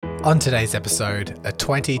On today's episode, a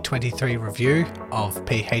 2023 review of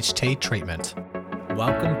PHT Treatment.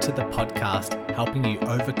 Welcome to the podcast helping you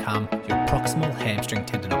overcome your proximal hamstring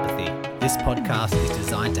tendinopathy. This podcast is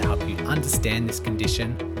designed to help you understand this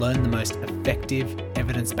condition, learn the most effective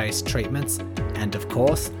evidence-based treatments, and of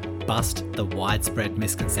course, bust the widespread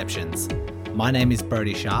misconceptions. My name is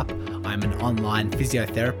Brodie Sharp. I'm an online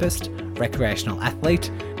physiotherapist, recreational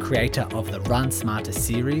athlete, creator of the Run Smarter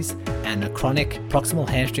series, and a chronic proximal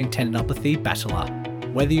hamstring tendinopathy battler.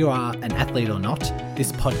 Whether you are an athlete or not,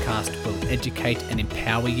 this podcast will educate and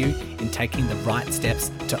empower you in taking the right steps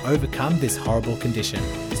to overcome this horrible condition.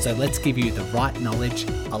 So let's give you the right knowledge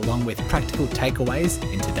along with practical takeaways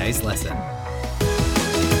in today's lesson.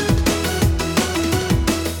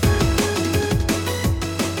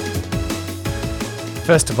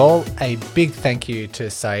 First of all, a big thank you to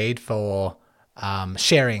Saeed for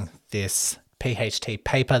sharing this PHT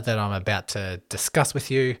paper that I'm about to discuss with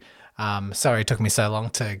you. Sorry it took me so long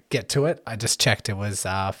to get to it. I just checked, it was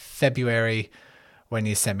February when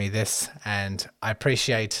you sent me this, and I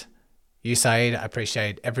appreciate you, Saeed. I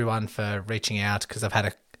appreciate everyone for reaching out, because I've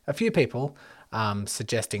had a few people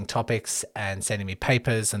suggesting topics and sending me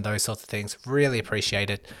papers and those sorts of things. Really appreciate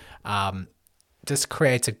it. Just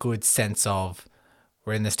creates a good sense of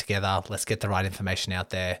we're in this together. Let's get the right information out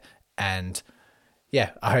there. And yeah,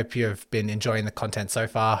 I hope you've been enjoying the content so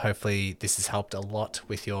far. Hopefully this has helped a lot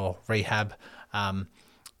with your rehab. I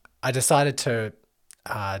decided to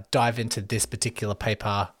dive into this particular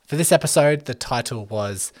paper. For this episode, the title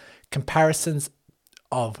was Comparisons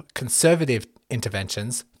of Conservative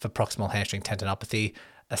Interventions for Proximal Hamstring Tendinopathy,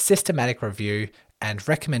 a Systematic Review and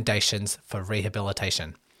Recommendations for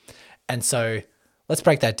Rehabilitation. And so let's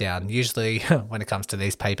break that down. Usually when it comes to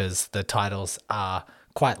these papers, the titles are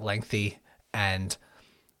quite lengthy, and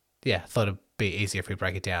yeah, thought it'd be easier if we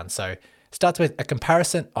break it down. So it starts with a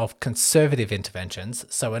comparison of conservative interventions.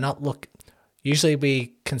 So usually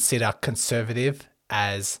we consider conservative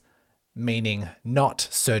as meaning not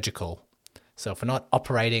surgical. So if we're not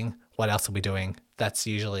operating, what else are we doing? That's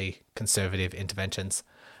usually conservative interventions.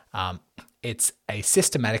 It's a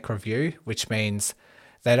systematic review, which means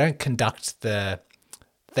they don't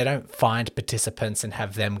find participants and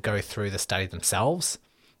have them go through the study themselves.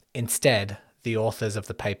 Instead, the authors of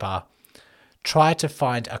the paper try to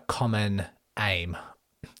find a common aim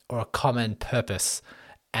or a common purpose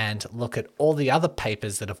and look at all the other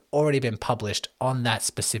papers that have already been published on that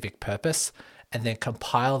specific purpose, and then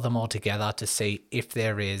compile them all together to see if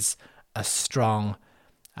there is a strong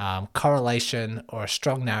correlation or a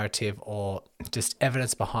strong narrative or just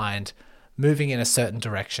evidence behind moving in a certain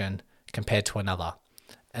direction compared to another.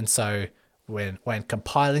 And so when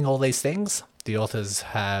compiling all these things, the authors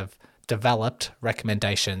have developed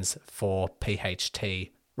recommendations for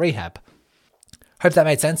PHT rehab. Hope that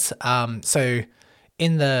made sense. So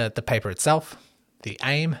in the paper itself, the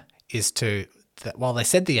aim is the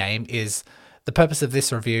purpose of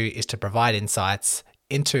this review is to provide insights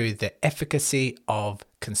into the efficacy of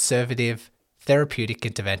conservative therapeutic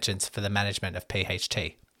interventions for the management of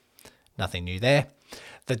PHT. Nothing new there.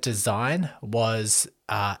 The design was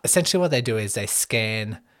essentially what they do is they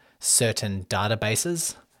scan certain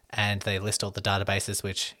databases and they list all the databases,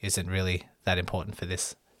 which isn't really that important for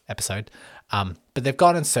this episode. But they've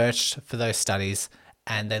gone and searched for those studies,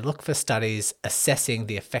 and they look for studies assessing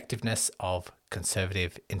the effectiveness of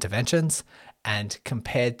conservative interventions and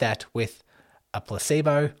compared that with a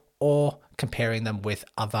placebo or comparing them with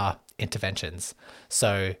other interventions.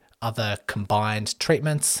 So other combined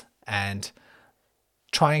treatments, and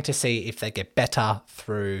trying to see if they get better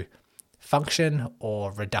through function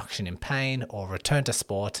or reduction in pain or return to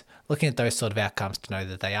sport, looking at those sort of outcomes to know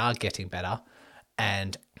that they are getting better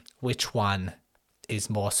and which one is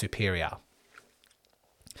more superior.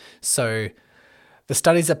 So the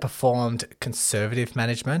studies that performed conservative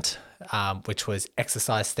management, which was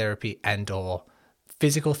exercise therapy and or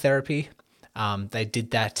physical therapy, they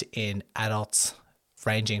did that in adults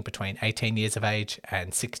ranging between 18 years of age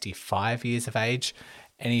and 65 years of age.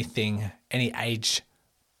 Any age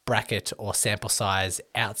bracket or sample size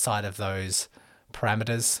outside of those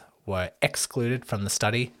parameters were excluded from the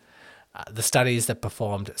study. The studies that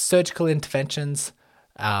performed surgical interventions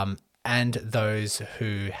and those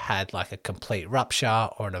who had like a complete rupture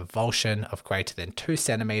or an avulsion of greater than 2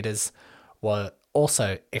 centimeters were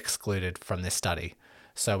also excluded from this study.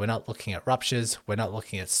 So we're not looking at ruptures, we're not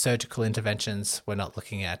looking at surgical interventions, we're not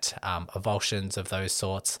looking at avulsions of those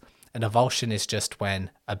sorts. An avulsion is just when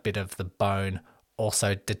a bit of the bone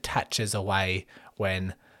also detaches away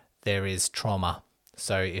when there is trauma.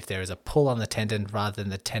 So if there is a pull on the tendon rather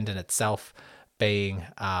than the tendon itself being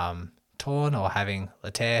torn or having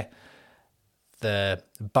a tear, the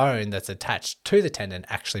bone that's attached to the tendon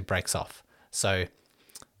actually breaks off. So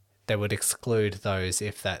they would exclude those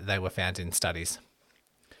if they were found in studies.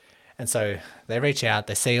 And so they reach out,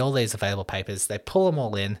 they see all these available papers, they pull them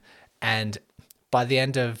all in, and by the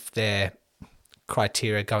end of their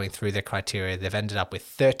criteria, going through their criteria, they've ended up with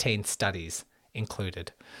 13 studies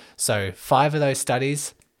included. So 5 of those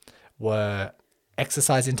studies were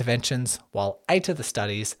exercise interventions, while 8 of the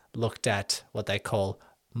studies looked at what they call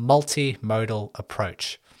multimodal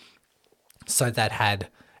approach. So that had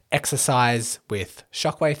exercise with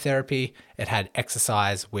shockwave therapy, it had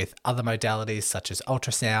exercise with other modalities such as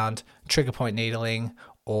ultrasound, trigger point needling,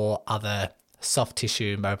 or other soft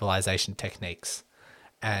tissue mobilization techniques.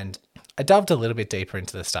 And I delved a little bit deeper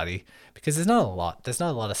into the study because there's not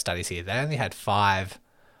a lot of studies here. They only had 5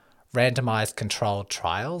 randomized controlled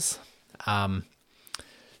trials.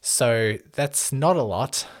 So that's not a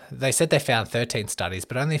lot. They said they found 13 studies,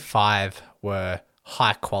 but only 5 were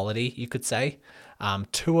high quality, you could say.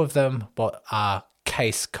 2 of them are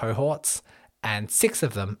case cohorts, and 6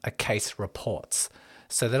 of them are case reports.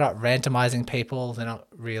 So they're not randomizing people. They're not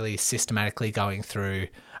really systematically going through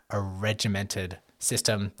a regimented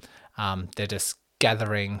system. They're just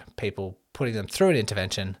gathering people, putting them through an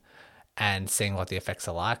intervention and seeing what the effects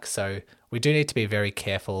are like. So we do need to be very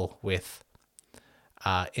careful with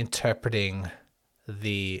interpreting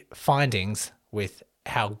the findings with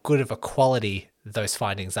how good of a quality those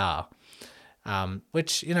findings are,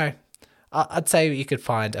 which, I'd say you could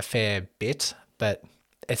find a fair bit, but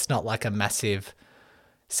it's not like a massive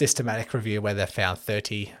systematic review where they've found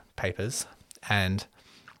 30 papers. And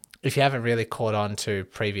if you haven't really caught on to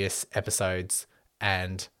previous episodes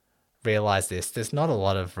and realized this, there's not a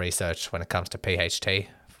lot of research when it comes to PHT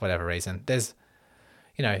for whatever reason. There's,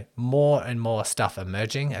 more and more stuff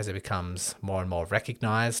emerging as it becomes more and more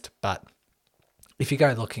recognized. But if you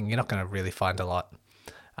go looking, you're not going to really find a lot.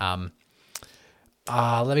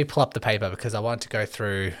 Let me pull up the paper because I want to go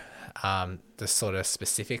through the sort of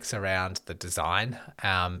specifics around the design,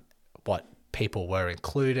 what people were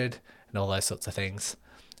included, and all those sorts of things.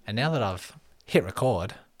 And now that I've hit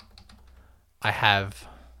record, I have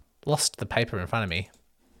lost the paper in front of me.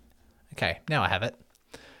 Okay, now I have it.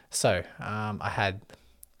 So I had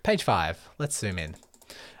page 5. Let's zoom in.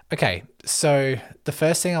 Okay, so the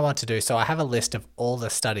first thing I want to do, so I have a list of all the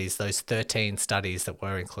studies, those 13 studies that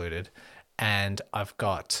were included, and I've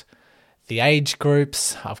got the age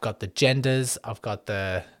groups, I've got the genders, I've got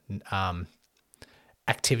the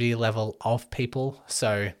activity level of people.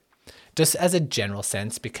 So just as a general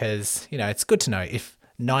sense, because, it's good to know if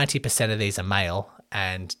 90% of these are male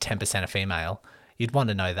and 10% are female, you'd want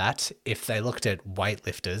to know that. If they looked at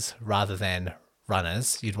weightlifters rather than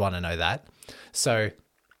runners, you'd want to know that. So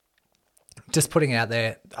just putting it out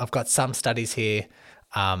there, I've got some studies here.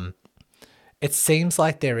 It seems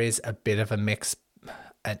like there is a bit of a mix,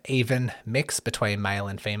 an even mix between male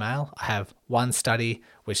and female. I have one study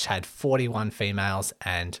which had 41 females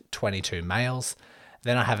and 22 males.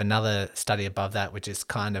 Then I have another study above that, which is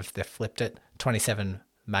kind of, they flipped it, 27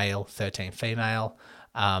 male, 13 female.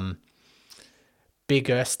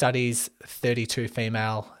 Bigger studies, 32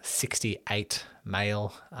 female, 68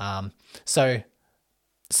 male. So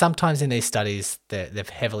sometimes in these studies, they've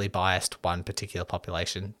heavily biased one particular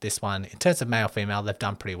population. This one, in terms of male, female, they've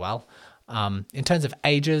done pretty well. In terms of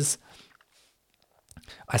ages,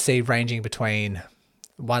 I see ranging between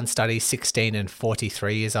one study, 16 and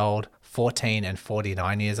 43 years old, 14 and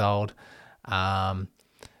 49 years old.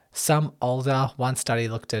 Some older. One study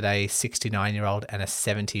looked at a 69-year-old and a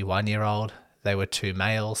 71-year-old. They were 2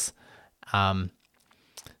 males.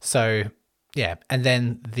 So, yeah. And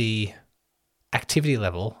then the activity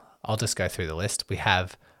level, I'll just go through the list. We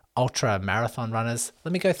have ultra marathon runners.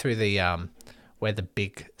 Let me go through the where the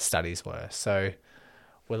big studies were. So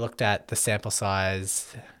we looked at the sample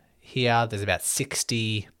size here. There's about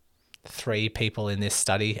 63 people in this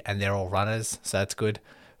study, and they're all runners, so that's good.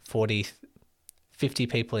 50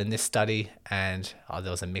 people in this study, and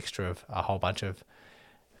there was a mixture of a whole bunch of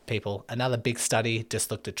people. Another big study just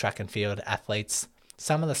looked at track and field athletes.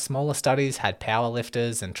 Some of the smaller studies had power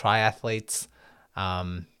lifters and triathletes.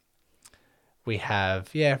 We have,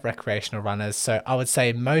 recreational runners. So I would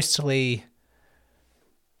say mostly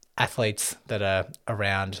athletes that are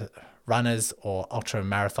around runners or ultra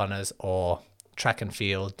marathoners or track and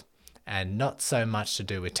field, and not so much to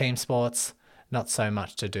do with team sports, not so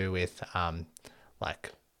much to do with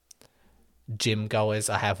like gym goers.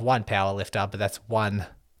 I have one power lifter, but that's one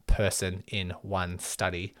person in one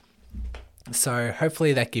study. So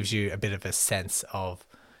hopefully that gives you a bit of a sense of,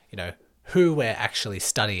 who we're actually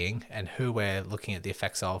studying and who we're looking at the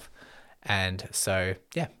effects of. And so,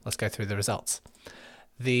 yeah, let's go through the results.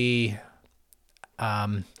 The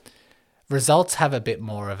results have a bit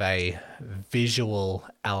more of a visual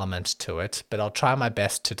element to it, but I'll try my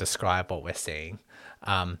best to describe what we're seeing.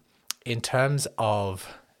 In terms of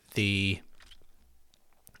the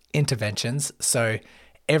interventions, so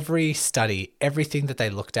every study, everything that they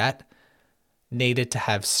looked at needed to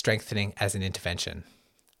have strengthening as an intervention.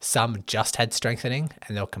 Some just had strengthening,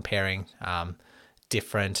 and they were comparing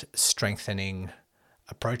different strengthening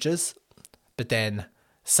approaches, but then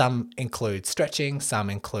some include stretching, some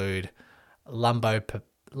include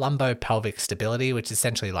lumbo-pelvic stability, which is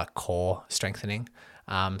essentially like core strengthening.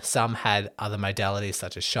 Some had other modalities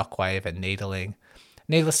such as shockwave and needling.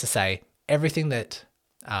 Needless to say, everything that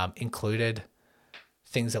included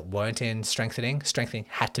things that weren't in strengthening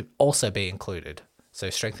had to also be included. So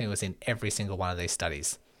strengthening was in every single one of these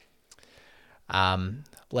studies.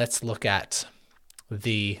 Let's look at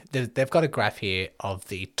they've got a graph here of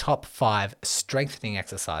the top 5 strengthening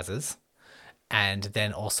exercises, and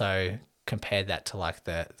then also compared that to like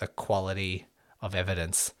the quality of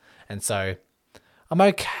evidence. And so I'm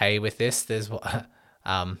okay with this. There's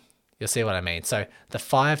you'll see what I mean. So the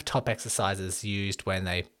 5 top exercises used when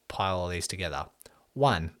they pile all these together.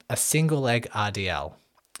 1, a single leg RDL.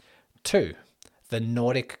 2, the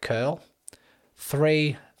Nordic curl.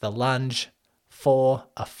 3, the lunge. 4,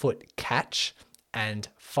 a foot catch. And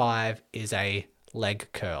 5 is a leg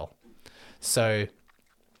curl. So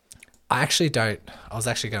I was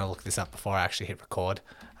actually going to look this up before I actually hit record,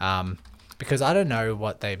 because I don't know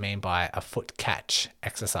what they mean by a foot catch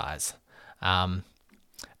exercise. A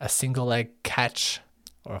single leg catch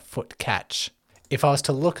or a foot catch. If I was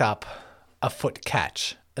to look up a foot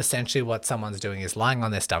catch, essentially what someone's doing is lying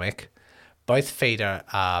on their stomach, both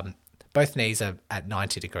knees are at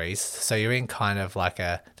 90 degrees. So you're in kind of like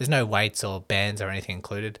there's no weights or bands or anything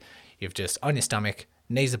included. You've just on your stomach,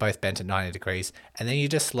 knees are both bent at 90 degrees, and then you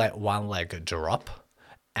just let one leg drop,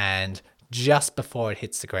 and just before it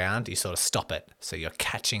hits the ground, you sort of stop it. So you're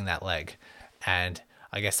catching that leg. And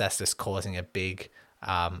I guess that's just causing a big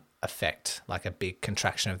effect, like a big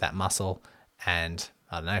contraction of that muscle, and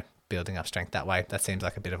I don't know, building up strength that way. That seems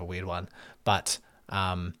like a bit of a weird one. But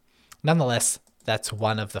nonetheless, that's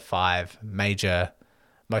one of the 5 major,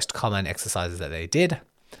 most common exercises that they did.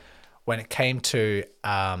 When it came to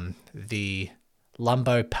the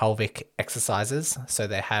lumbo-pelvic exercises, so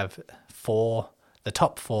they have the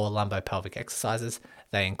top 4 lumbo-pelvic exercises.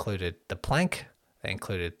 They included the plank, they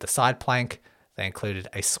included the side plank, they included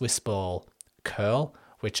a Swiss ball curl,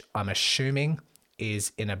 which I'm assuming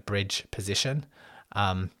is in a bridge position.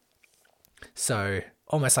 So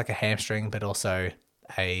almost like a hamstring, but also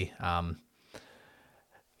a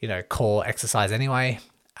core exercise anyway.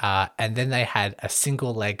 And then they had a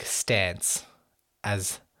single leg stance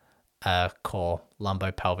as a core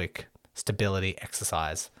lumbo-pelvic stability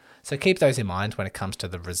exercise. So keep those in mind when it comes to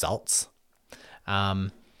the results.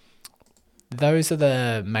 Those are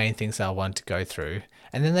the main things I want to go through.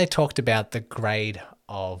 And then they talked about the grade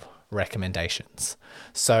of recommendations.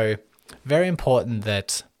 So very important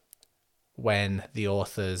that when the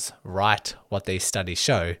authors write what these studies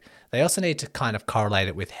show, they also need to kind of correlate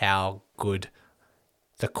it with how good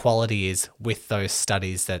the quality is with those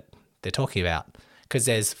studies that they're talking about. Because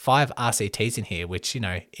there's 5 RCTs in here, which,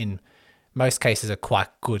 in most cases are quite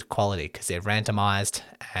good quality because they're randomized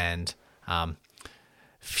and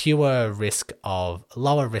lower risk of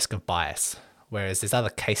bias. Whereas there's other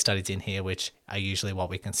case studies in here which are usually what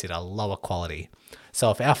we consider lower quality. So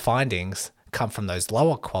if our findings come from those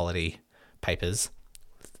lower quality papers,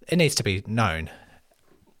 it needs to be known.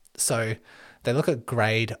 So they look at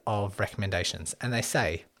grade of recommendations and they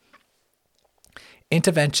say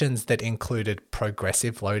interventions that included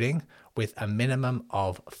progressive loading with a minimum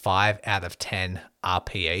of 5 out of 10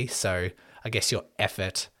 RPE. So I guess your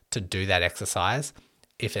effort to do that exercise,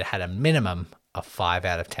 if it had a minimum of 5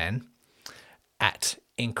 out of 10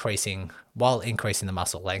 while increasing the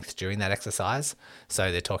muscle length during that exercise.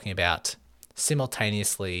 So they're talking about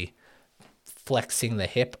simultaneously flexing the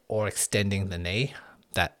hip or extending the knee.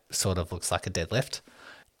 That sort of looks like a deadlift.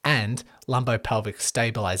 And lumbopelvic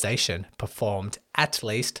stabilization performed at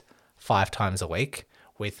least 5 times a week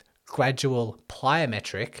with gradual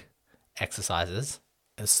plyometric exercises,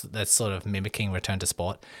 that's sort of mimicking return to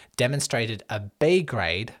sport, demonstrated a B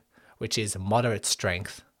grade, which is moderate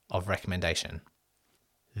strength of recommendation.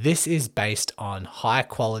 This is based on high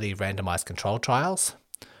quality randomized control trials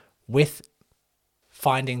with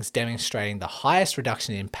findings demonstrating the highest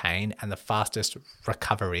reduction in pain and the fastest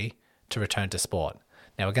recovery to return to sport.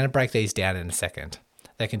 Now we're going to break these down in a second.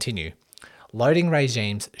 They continue. Loading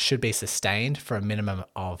regimes should be sustained for a minimum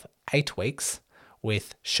of 8 weeks,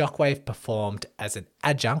 with shockwave performed as an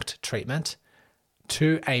adjunct treatment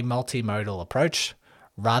to a multimodal approach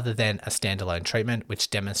rather than a standalone treatment, which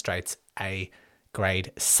demonstrates a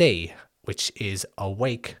grade C, which is a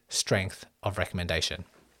weak strength of recommendation.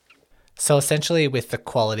 So essentially, with the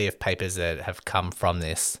quality of papers that have come from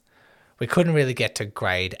this, we couldn't really get to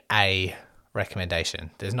grade A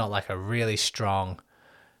recommendation. There's not like a really strong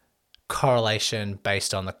correlation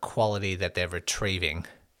based on the quality that they're retrieving.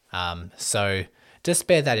 So just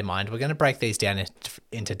bear that in mind. We're going to break these down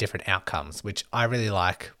into different outcomes, which I really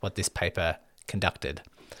like what this paper conducted.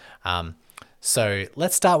 So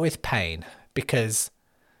let's start with pain, because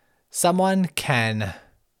someone can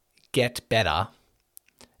get better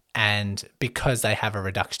and because they have a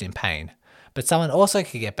reduction in pain, but someone also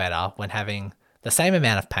can get better when having the same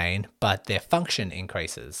amount of pain, but their function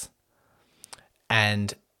increases.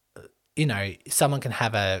 And, someone can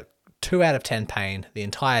have a 2 out of 10 pain the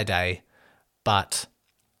entire day, but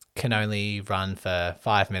can only run for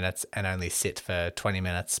 5 minutes and only sit for 20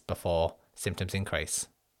 minutes before symptoms increase.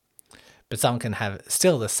 But someone can have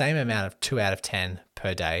still the same amount of 2 out of 10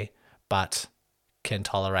 per day, but can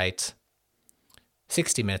tolerate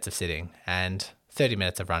 60 minutes of sitting and 30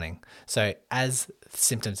 minutes of running. So as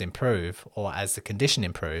symptoms improve, or as the condition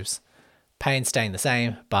improves, pain staying the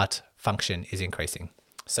same, but function is increasing.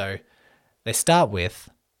 So they start with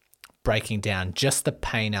breaking down just the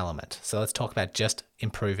pain element. So let's talk about just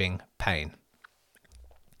improving pain.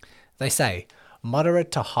 They say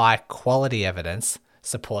moderate to high quality evidence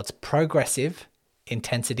supports progressive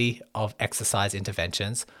intensity of exercise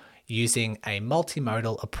interventions using a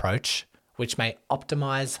multimodal approach, which may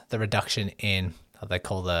optimize the reduction in what they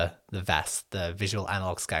call the VAS, the visual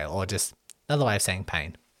analog scale, or just another way of saying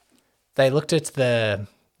pain. They looked at the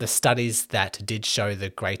studies that did show the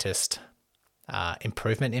greatest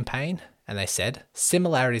improvement in pain, and they said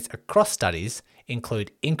similarities across studies include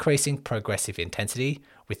increasing progressive intensity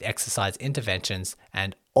with exercise interventions,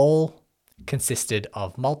 and all consisted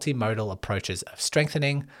of multimodal approaches of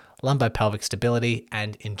strengthening, lumbopelvic stability,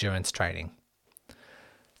 and endurance training.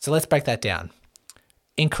 So let's break that down.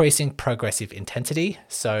 Increasing progressive intensity,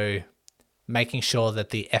 so making sure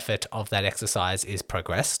that the effort of that exercise is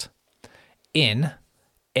progressed in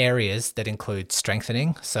areas that include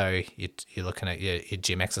strengthening, so you're looking at your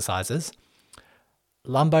gym exercises,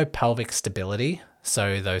 lumbopelvic stability,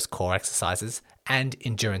 so those core exercises, and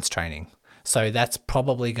endurance training. So that's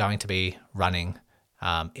probably going to be running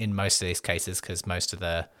in most of these cases, because most of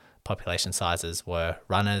the population sizes were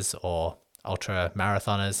runners or ultra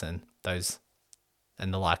marathoners and those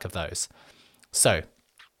and the like of those. So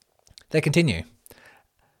they continue.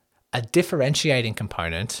 A differentiating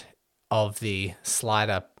component of the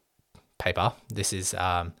Slider paper, this is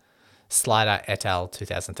Slider et al.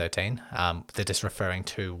 2013, they're just referring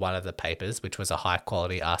to one of the papers, which was a high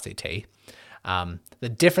quality RCT. The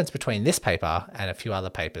difference between this paper and a few other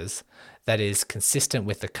papers that is consistent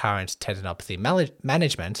with the current tendinopathy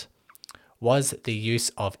management was the use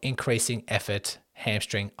of increasing effort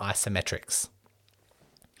hamstring isometrics.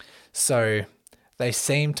 So they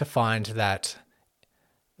seem to find that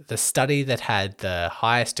the study that had the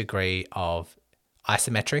highest degree of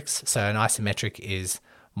isometrics, so an isometric is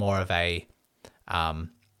more of a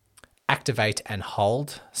activate and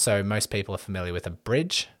hold. So most people are familiar with a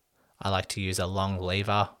bridge. I like to use a long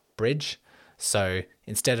lever bridge. So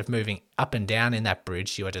instead of moving up and down in that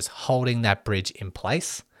bridge, you are just holding that bridge in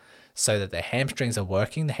place so that the hamstrings are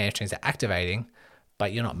working, the hamstrings are activating,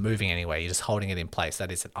 but you're not moving anywhere, you're just holding it in place.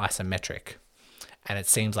 That is an isometric. And it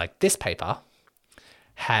seems like this paper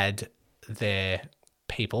had their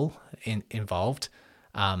people involved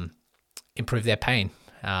improve their pain.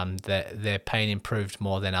 Their pain improved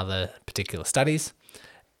more than other particular studies,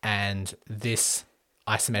 and this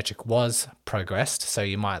isometric was progressed. So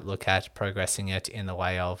you might look at progressing it in the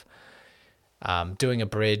way of doing a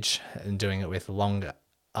bridge and doing it with a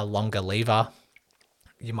longer lever.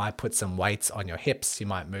 You might put some weights on your hips. You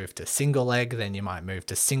might move to single leg, then you might move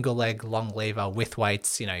to single leg, long lever with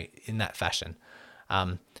weights, in that fashion.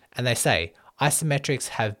 And they say isometrics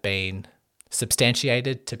have been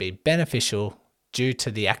substantiated to be beneficial due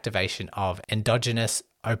to the activation of endogenous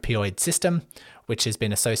opioid system, which has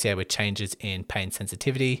been associated with changes in pain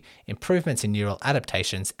sensitivity, improvements in neural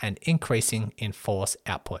adaptations, and increasing in force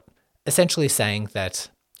output. Essentially saying that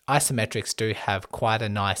isometrics do have quite a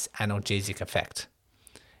nice analgesic effect.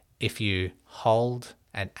 If you hold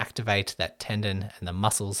and activate that tendon and the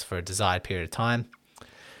muscles for a desired period of time,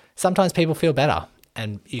 sometimes people feel better,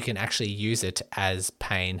 and you can actually use it as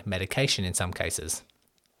pain medication in some cases.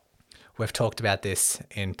 We've talked about this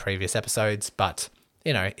in previous episodes, but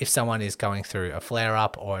if someone is going through a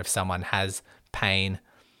flare-up or if someone has pain,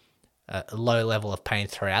 a low level of pain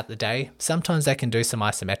throughout the day, sometimes they can do some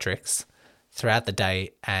isometrics throughout the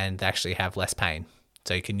day and they actually have less pain.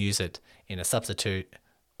 So you can use it in a substitute,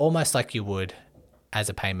 almost like you would as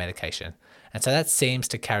a pain medication. And so that seems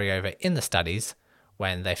to carry over in the studies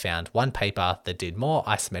when they found one paper that did more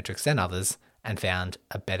isometrics than others and found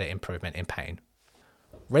a better improvement in pain.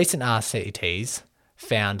 Recent RCTs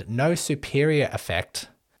found no superior effect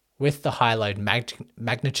with the high load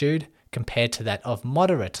magnitude compared to that of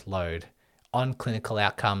moderate load on clinical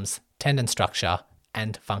outcomes, tendon structure,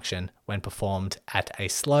 and function when performed at a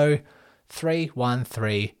slow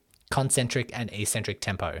 3-1-3 concentric and eccentric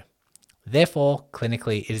tempo. Therefore,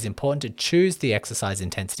 clinically, it is important to choose the exercise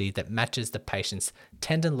intensity that matches the patient's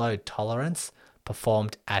tendon load tolerance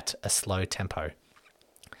performed at a slow tempo.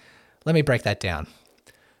 Let me break that down.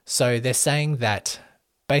 So they're saying that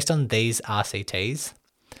based on these RCTs,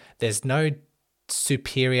 there's no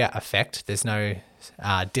superior effect, there's no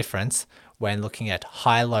difference when looking at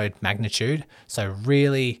high load magnitude, so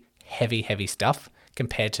really heavy stuff,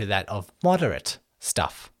 compared to that of moderate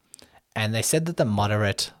stuff. And they said that the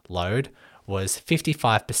moderate load was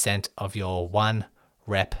 55% of your 1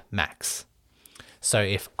 rep max. So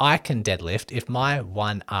if I can deadlift, if my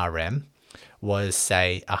 1 RM was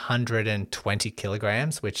say 120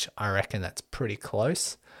 kilograms, which I reckon that's pretty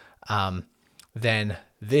close, then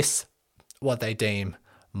this, what they deem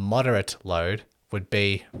moderate load, would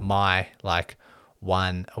be my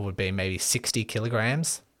would be maybe 60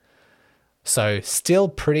 kilograms. So still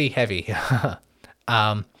pretty heavy.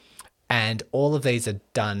 And all of these are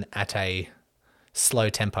done at a slow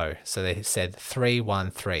tempo. So they said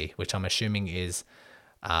 3-1-3, which I'm assuming is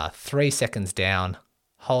 3 seconds down,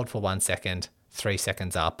 hold for 1 second, 3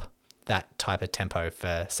 seconds up, that type of tempo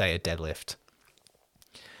for, say, a deadlift.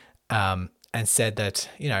 And said that,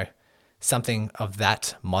 something of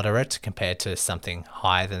that moderate compared to something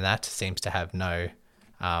higher than that seems to have no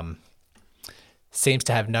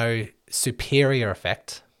superior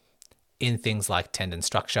effect in things like tendon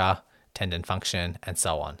structure, tendon function, and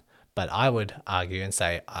so on. But I would argue and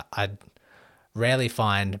say I'd rarely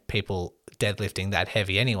find people deadlifting that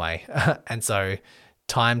heavy anyway. And so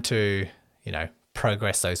time to,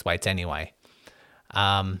 progress those weights anyway.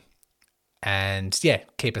 And yeah,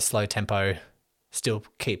 keep a slow tempo, still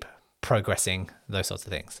keep progressing, those sorts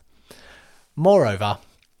of things. Moreover,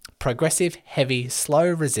 progressive heavy slow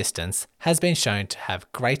resistance has been shown to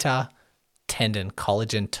have greater tendon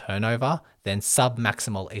collagen turnover than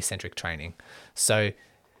submaximal eccentric training. So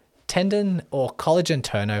tendon, or collagen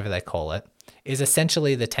turnover they call it, is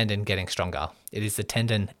essentially the tendon getting stronger. It is the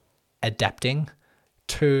tendon adapting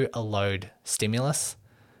to a load stimulus.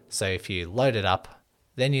 So if you load it up,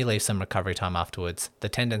 then you leave some recovery time afterwards, the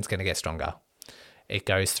tendon's going to get stronger. It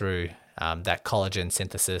goes through that collagen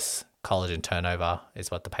synthesis, collagen turnover is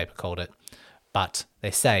what the paper called it. But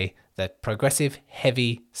they say that progressive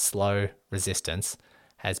heavy slow resistance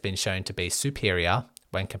has been shown to be superior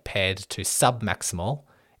when compared to submaximal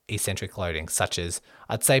eccentric loading, such as,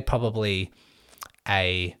 I'd say probably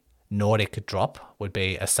a Nordic drop would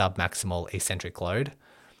be a submaximal eccentric load,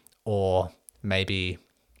 or maybe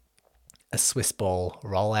a Swiss ball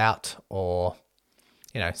rollout, or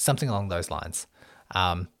something along those lines.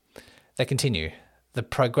 They continue. The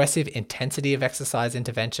progressive intensity of exercise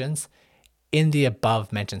interventions in the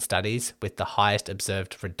above mentioned studies with the highest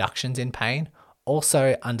observed reductions in pain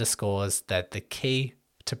also underscores that the key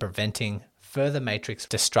to preventing further matrix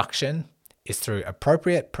destruction is through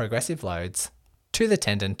appropriate progressive loads to the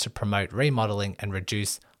tendon to promote remodeling and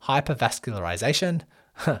reduce hypervascularization,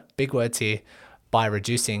 big words here, by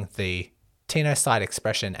reducing the tenocyte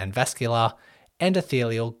expression and vascular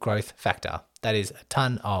endothelial growth factor. That is a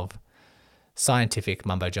ton of scientific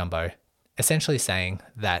mumbo jumbo, essentially saying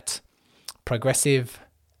that progressive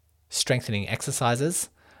strengthening exercises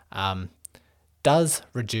does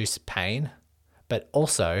reduce pain, but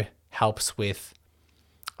also helps with,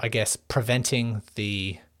 preventing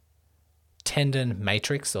the tendon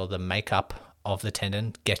matrix or the makeup of the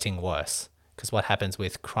tendon getting worse. Because what happens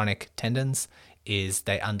with chronic tendons is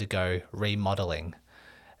they undergo remodeling.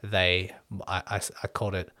 I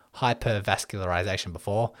called it hypervascularization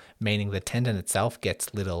before, meaning the tendon itself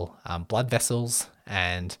gets little blood vessels,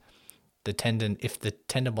 and the tendon, if the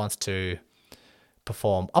tendon wants to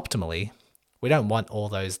perform optimally, we don't want all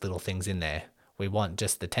those little things in there. We want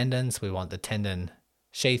just the tendons, we want the tendon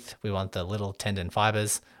sheath, we want the little tendon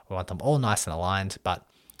fibers, we want them all nice and aligned. But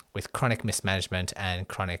with chronic mismanagement and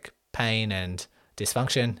chronic pain and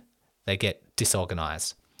dysfunction, they get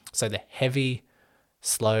disorganized. So the heavy,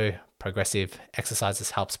 slow progressive exercises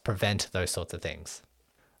helps prevent those sorts of things.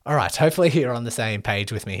 All right, hopefully you're on the same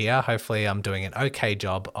page with me here. Hopefully I'm doing an okay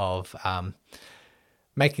job of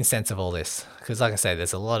making sense of all this, because like I say,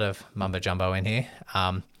 there's a lot of mumbo jumbo in here.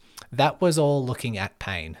 That was all looking at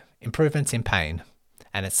pain, improvements in pain.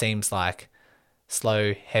 And it seems like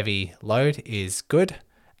slow, heavy load is good.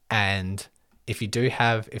 And if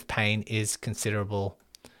pain is a considerable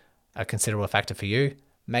factor for you,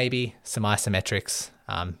 maybe some isometrics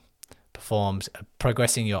performed,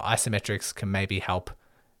 progressing your isometrics can maybe help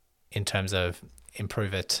in terms of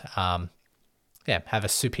improve it, have a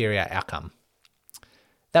superior outcome.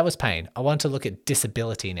 That was pain. I want to look at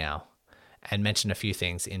disability now and mention a few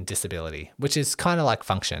things in disability, which is kind of like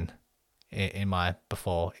function in my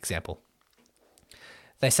before example.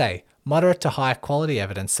 They say moderate to high quality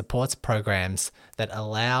evidence supports programs that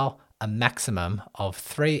allow a maximum of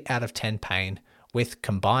 3 out of 10 pain with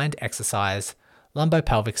combined exercise,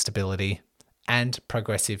 lumbopelvic stability, and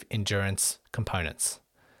progressive endurance components.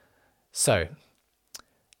 So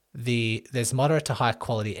there's moderate to high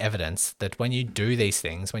quality evidence that when you do these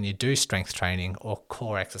things, when you do strength training or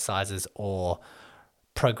core exercises or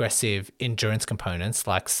progressive endurance components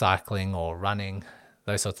like cycling or running,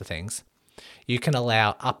 those sorts of things, you can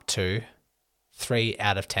allow up to 3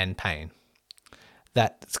 out of 10 pain.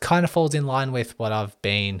 That kind of falls in line with what I've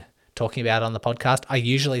been talking about on the podcast. I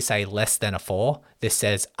usually say less than a 4. This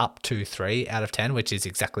says up to 3 out of 10, which is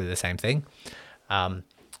exactly the same thing.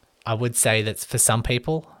 I would say that for some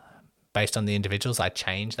people, based on the individuals, I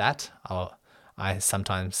change that. I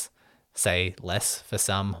sometimes say less for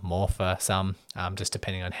some, more for some, just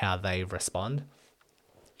depending on how they respond.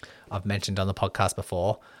 I've mentioned on the podcast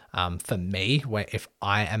before, for me, if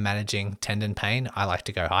I am managing tendon pain, I like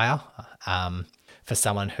to go higher. For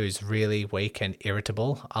someone who's really weak and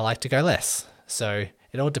irritable, I like to go less. So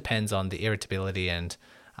it all depends on the irritability and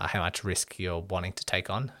how much risk you're wanting to take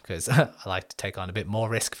on, because I like to take on a bit more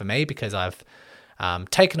risk for me because I've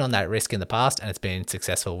taken on that risk in the past and it's been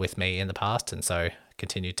successful with me in the past, and so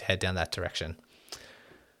continue to head down that direction.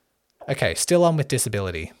 Okay, still on with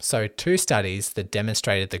disability. So 2 studies that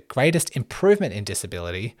demonstrated the greatest improvement in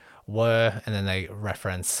disability were, and then they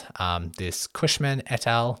reference this Cushman et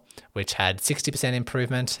al., which had 60%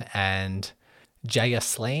 improvement, and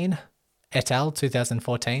Jayasleen et al.,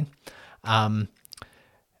 2014.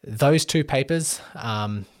 Those 2 papers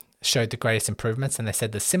showed the greatest improvements, and they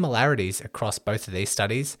said the similarities across both of these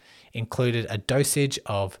studies included a dosage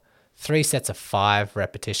of 3 sets of 5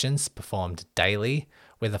 repetitions performed daily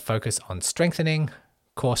with a focus on strengthening,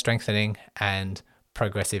 core strengthening, and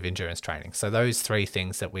progressive endurance training. So those 3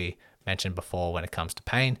 things that we mentioned before when it comes to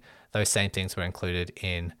pain, those same things were included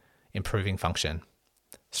in improving function.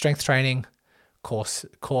 Strength training,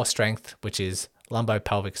 core strength, which is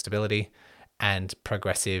lumbopelvic stability, and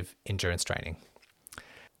progressive endurance training.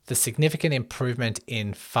 The significant improvement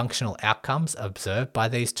in functional outcomes observed by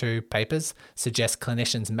these 2 papers suggests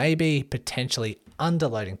clinicians may be potentially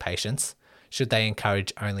underloading patients should they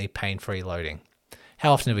encourage only pain-free loading.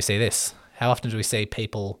 How often do we see this? How often do we see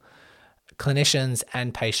people, clinicians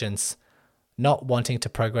and patients, not wanting to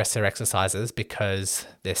progress their exercises because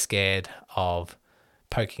they're scared of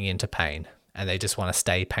poking into pain and they just want to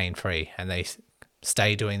stay pain-free and they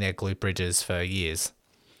stay doing their glute bridges for years?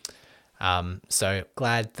 So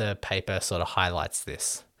glad the paper sort of highlights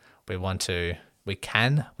this. We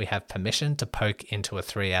have permission to poke into a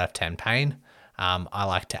 3 out of 10 pain. I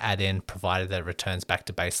like to add in, provided that it returns back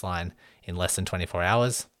to baseline in less than 24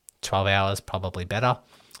 hours, 12 hours, probably better.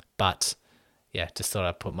 But yeah, just thought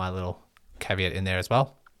I'd put my little caveat in there as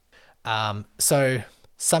well. So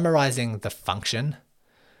summarizing the function,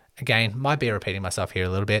 again, might be repeating myself here a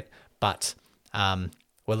little bit, but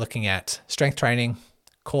we're looking at strength training,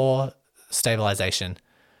 core stabilization,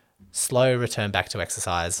 slow return back to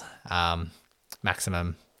exercise,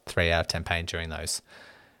 maximum 3 out of 10 pain during those.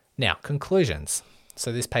 Now, conclusions.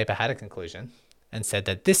 So this paper had a conclusion and said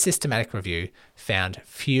that this systematic review found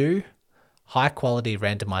few high-quality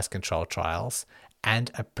randomized control trials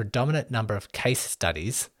and a predominant number of case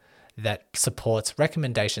studies that supports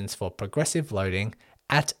recommendations for progressive loading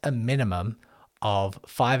at a minimum of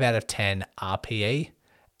 5 out of 10 RPE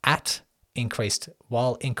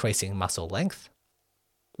while increasing muscle length.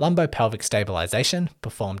 Lumbopelvic stabilization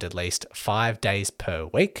performed at least 5 days per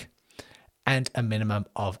week and a minimum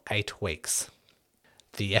of 8 weeks.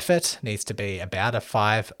 The effort needs to be about a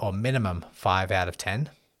 5 or minimum 5 out of 10.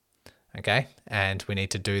 Okay, and we need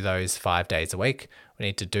to do those 5 days a week. We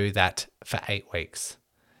need to do that for 8 weeks.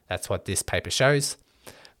 That's what this paper shows.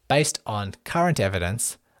 Based on current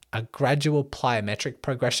evidence, a gradual plyometric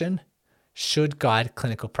progression should guide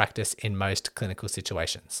clinical practice in most clinical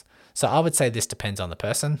situations. So I would say this depends on the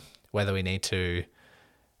person, whether we need to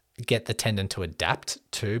get the tendon to adapt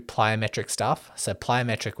to plyometric stuff. So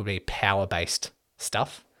plyometric would be power-based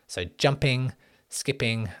stuff. So jumping,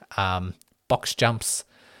 skipping, box jumps,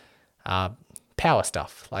 power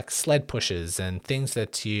stuff like sled pushes and things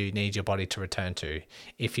that you need your body to return to.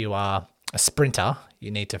 If you are a sprinter, you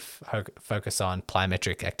need to focus on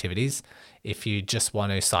plyometric activities. If you just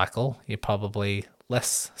want to cycle, you're probably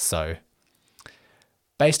less so.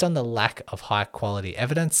 Based on the lack of high quality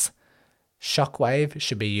evidence, shockwave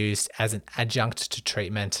should be used as an adjunct to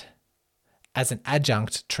treatment, to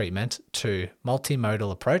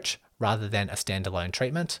multimodal approach rather than a standalone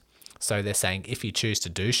treatment. So they're saying if you choose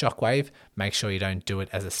to do shockwave, make sure you don't do it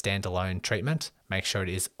as a standalone treatment. Make sure it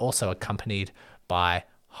is also accompanied by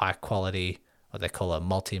high quality, what they call a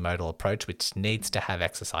multimodal approach, which needs to have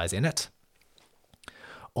exercise in it.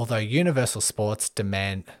 Although universal sport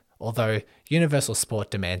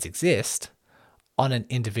demands exist, on an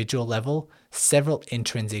individual level, several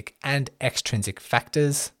intrinsic and extrinsic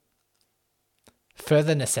factors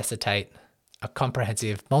further necessitate a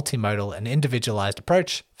comprehensive, multimodal, and individualized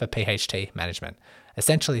approach for PHT management.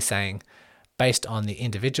 Essentially saying, based on the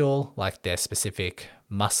individual, like their specific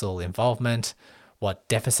muscle involvement, what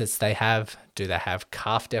deficits they have. Do they have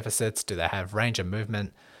calf deficits? Do they have range of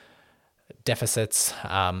movement deficits?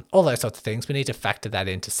 All those sorts of things. We need to factor that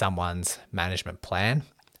into someone's management plan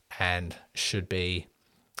and should be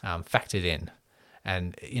factored in.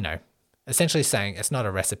 And, essentially saying it's not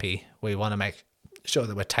a recipe. We want to make sure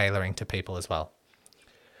that we're tailoring to people as well.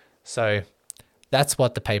 So that's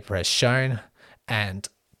what the paper has shown. And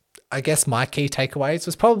I guess my key takeaways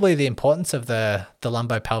was probably the importance of the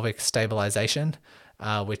lumbopelvic stabilization,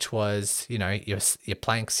 which was, your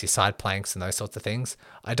planks, your side planks and those sorts of things.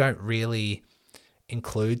 I don't really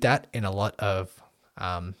include that in a lot of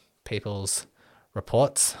people's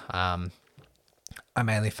reports. I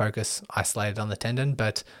mainly focus isolated on the tendon,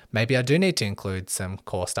 but maybe I do need to include some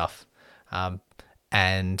core stuff.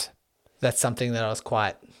 And that's something that I was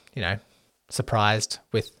quite, surprised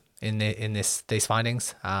with in these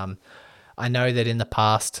findings. I know that in the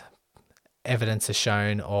past, evidence has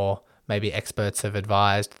shown, or maybe experts have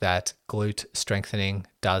advised, that glute strengthening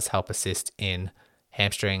does help assist in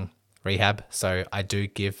hamstring rehab. So I do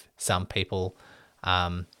give some people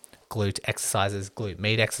glute exercises, glute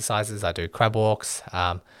med exercises. I do crab walks.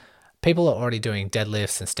 People are already doing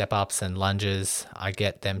deadlifts and step ups and lunges. I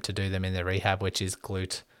get them to do them in their rehab, which is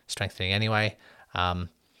glute strengthening anyway.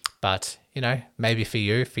 But, maybe for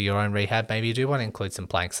your own rehab, maybe you do want to include some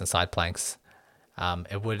planks and side planks.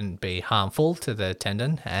 It wouldn't be harmful to the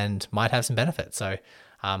tendon and might have some benefit. So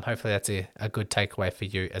hopefully that's a good takeaway for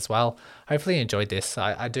you as well. Hopefully you enjoyed this.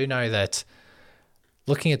 I do know that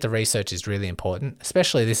looking at the research is really important,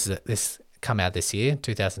 especially this come out this year,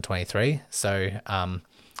 2023. So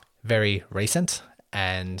very recent,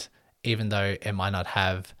 and even though it might not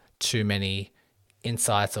have too many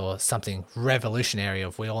insights or something revolutionary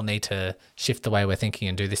of we all need to shift the way we're thinking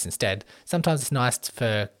and do this instead, sometimes it's nice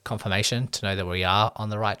for confirmation to know that we are on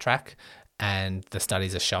the right track and the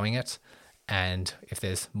studies are showing it. And if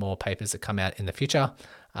there's more papers that come out in the future,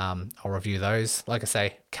 I'll review those. Like I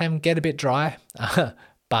say, can get a bit dry,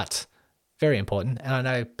 but very important. And I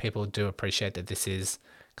know people do appreciate that this is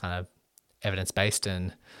kind of evidence-based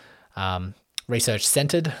and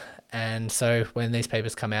research-centered. And so when these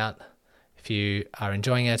papers come out, if you are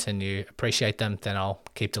enjoying it and you appreciate them, then I'll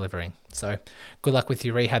keep delivering. So good luck with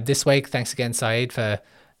your rehab this week. Thanks again, Saeed, for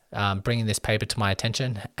bringing this paper to my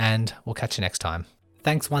attention, and we'll catch you next time.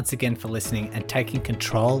 Thanks once again for listening and taking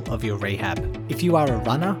control of your rehab. If you are a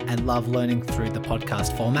runner and love learning through the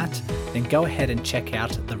podcast format, then go ahead and check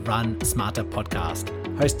out the Run Smarter podcast,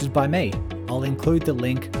 hosted by me. I'll include the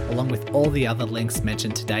link along with all the other links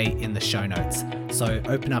mentioned today in the show notes. So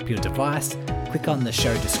open up your device, click on the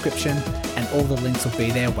show description, and all the links will be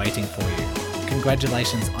there waiting for you.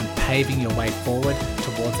 Congratulations on paving your way forward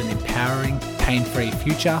towards an empowering, pain-free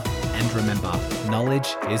future. And remember,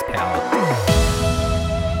 knowledge is power.